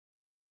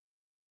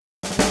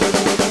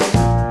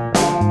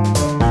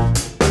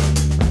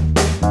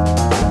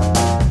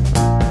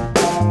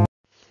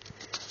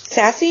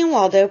Sassy and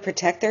Waldo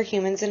protect their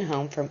humans and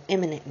home from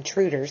imminent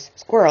intruders,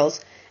 squirrels,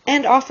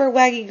 and offer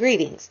waggy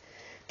greetings.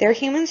 Their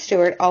human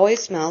steward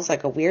always smells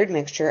like a weird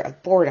mixture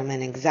of boredom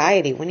and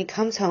anxiety when he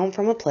comes home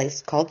from a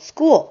place called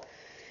school.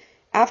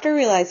 After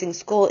realizing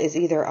school is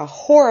either a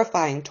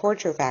horrifying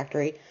torture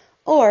factory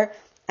or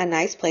a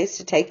nice place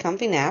to take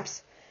comfy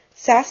naps,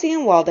 Sassy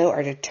and Waldo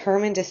are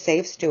determined to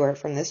save Stuart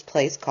from this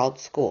place called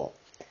school.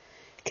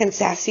 Can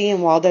Sassy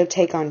and Waldo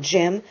take on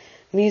gym,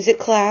 music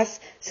class,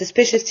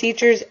 suspicious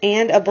teachers,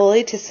 and a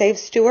bully to save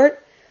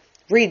Stuart?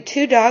 Read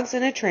Two Dogs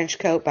in a Trench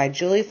Coat by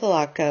Julie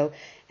Falacco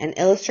and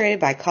illustrated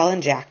by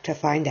Colin Jack to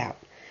find out.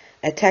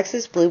 A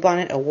Texas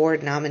Bluebonnet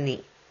Award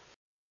nominee.